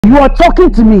You are talking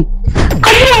to me.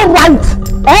 Are you alright?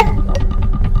 Eh?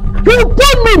 You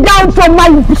pulled me down from my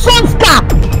son's car.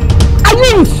 Are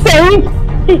you insane?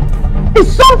 Is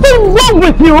something wrong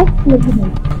with you?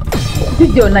 This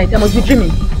is your night. I must be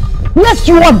dreaming. Yes,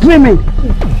 you are dreaming.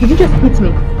 Did you just hit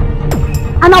me?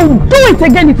 And I will do it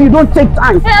again if you don't take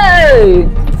time. Hey!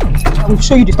 I will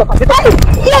show you the stuff. He's loud.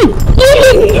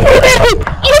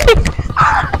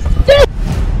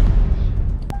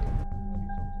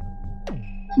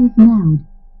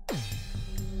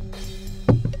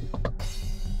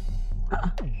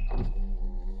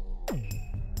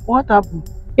 What happened?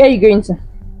 Where are you going to?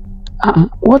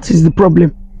 What is the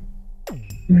problem?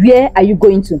 Where are you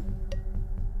going to?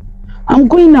 I'm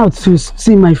going out to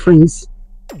see my friends.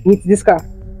 With this car?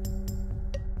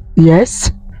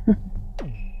 Yes.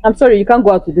 I'm sorry, you can't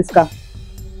go out with this car.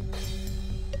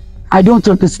 I don't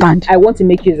understand. I want to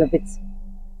make use of it.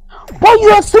 But you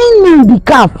are seeing me in the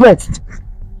car first.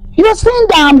 You are saying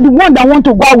that I'm the one that want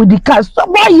to go out with the car. So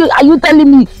why are you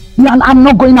telling me I'm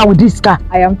not going out with this car?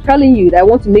 I am telling you that I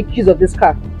want to make use of this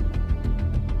car.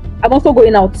 I'm also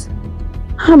going out.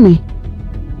 Honey,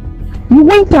 you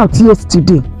went out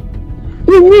yesterday.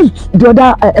 You used the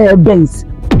other Benz.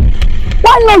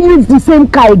 Why not use the same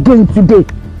car again today?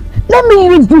 Let me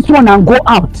use this one and go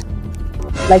out.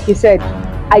 Like you said,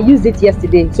 I used it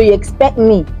yesterday. So you expect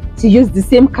me to use the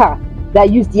same car that I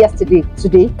used yesterday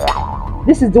today?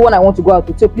 This is the one I want to go out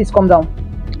with, so please calm down.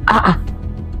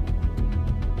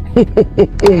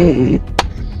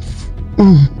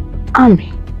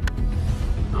 Ami,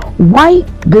 why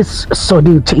this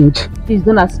sudden change? Please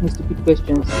don't ask me stupid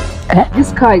questions.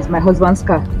 This car is my husband's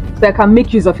car, so I can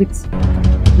make use of it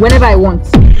whenever I want.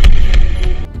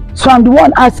 So I'm the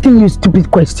one asking you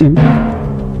stupid questions.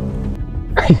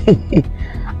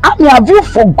 Ami, have you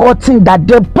forgotten that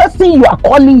the person you are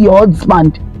calling your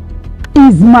husband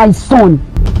is my son?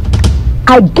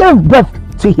 I gave birth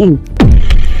to him.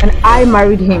 And I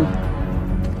married him.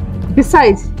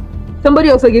 Besides, somebody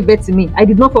also gave birth to me. I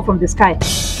did not fall from the sky.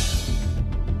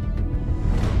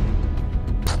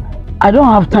 I don't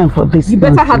have time for this. You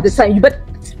better have the time. You better.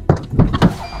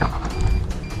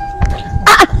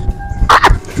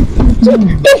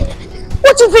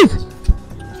 What is it?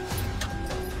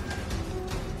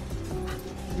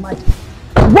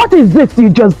 What is this you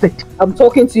just did? I'm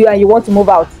talking to you and you want to move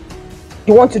out.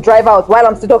 You want to drive out while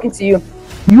I'm still talking to you.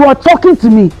 You are talking to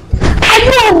me. Are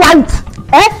you alright?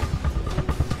 Eh?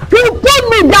 You pulled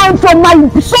me down from my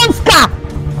son's car.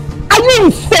 Are you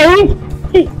insane?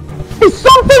 Is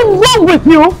something wrong with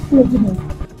you?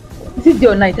 This is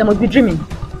your night. I must be dreaming.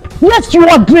 Yes, you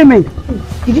are dreaming.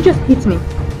 Did you just hit me?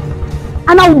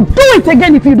 And I will do it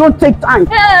again if you don't take time.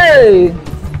 Hey!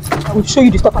 I will show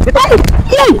you the stuff. This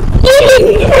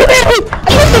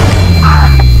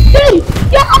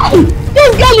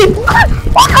girl is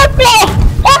what happened?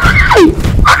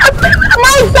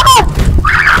 My son!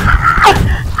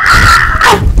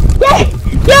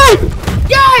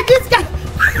 Yeah, this guy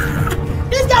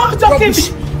was talking.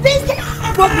 This guy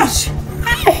rubbish.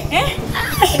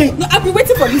 No, I've been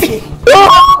waiting for this.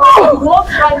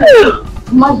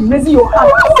 Man, raising your hand.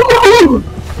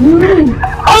 You know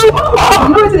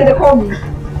what they call me?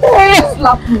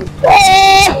 Slap me.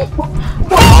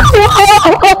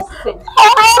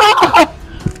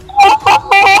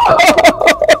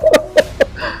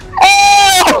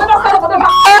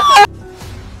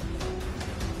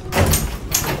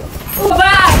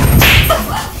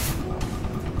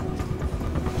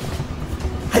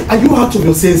 Are you out of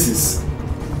your senses?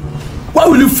 Why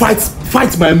will you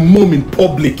fight my mom in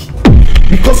public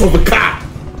because of a car?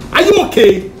 Are you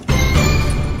okay?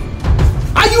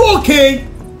 Are you okay?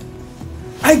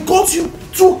 I got you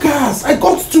two cars. I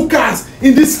got two cars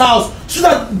in this house so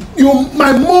that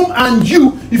my mom and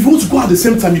you, if you want to go at the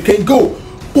same time, you can go.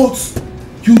 But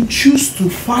you choose to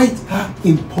fight her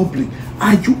in public.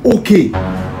 Are you okay?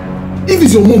 If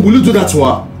it's your mom, will you do that to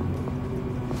her?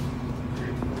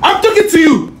 I'm talking to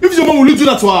you. If it's your mom, will you do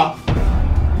that to her?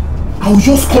 I will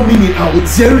just come in and I will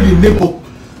tear the neighbor,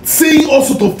 saying all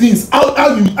sorts of things.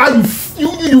 How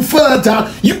you fell her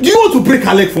down. You want to break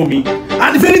her leg for me?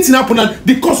 And if anything happens,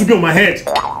 the cost will be on my head.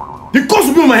 The cost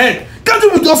will be on my head. Can't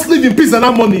you just live in peace and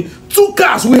have money? Two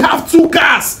cars. We have two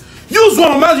cars. Use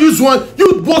one, man. Use one.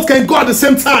 You both can go at the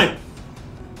same time.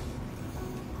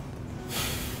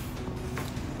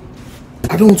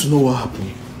 I don't want to know what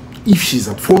happened. If she's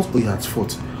at fault or you're at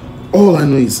fault. All I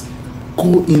know is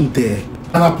go in there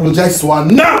and apologize to her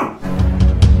now.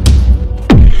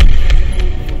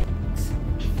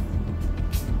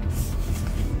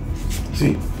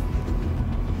 See,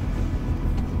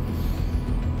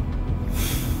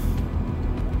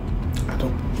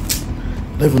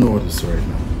 don't even know what to say right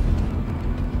now.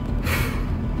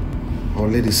 I'll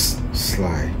let this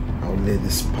slide. I'll let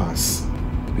this pass.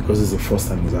 Because it's the first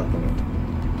time it's happening.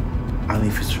 And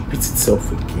if it repeats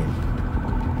itself again,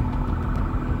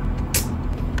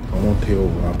 I won't tell you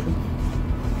what will happen.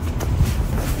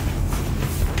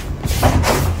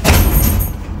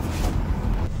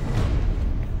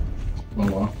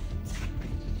 Mama.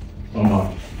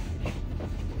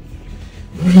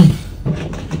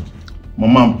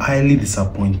 Mama, I'm highly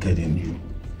disappointed in you.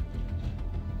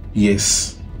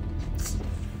 Yes.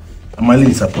 I'm highly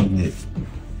disappointed.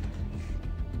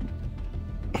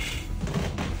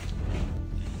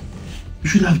 You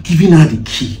should have given her the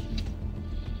key.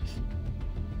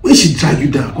 When she dragged you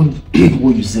down,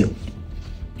 what you said,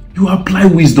 you apply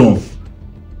wisdom.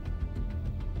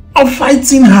 And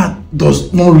fighting her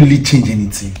does not really change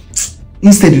anything.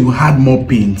 Instead, you had more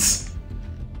pains.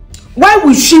 Why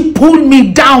would she pull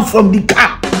me down from the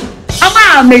car? Am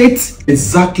I a mate?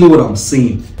 Exactly what I'm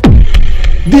saying.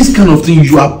 This kind of thing,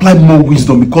 you apply more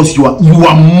wisdom because you are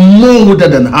more older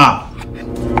than her.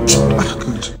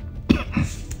 God.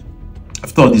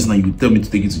 After all this now, you tell me to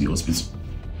take you to the hospital.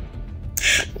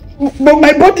 But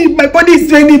my body is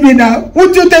draining me now.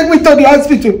 Would you take me to the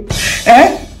hospital?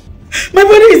 Eh? My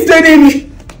body is draining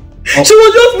me. Oh. She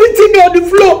was just beating me on the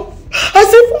floor.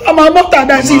 As if I'm a mother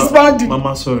that she's pounding.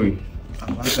 Mama, sorry.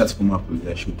 I'm not going to come up with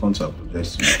that. She'll come to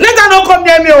apologize to you. Let her not come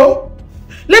near me, oh.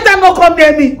 Let her not come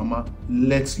near me. Mama,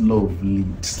 let love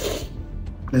lead.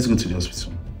 Let's go to the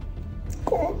hospital.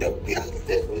 Come, take me to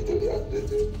the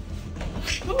hospital.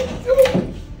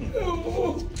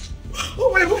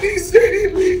 Oh, my body is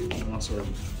draining me. Mama, sorry.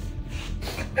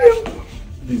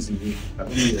 Please, I don't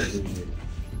know you're doing it.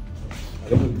 I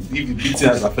don't know if the beating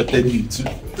has affected you too.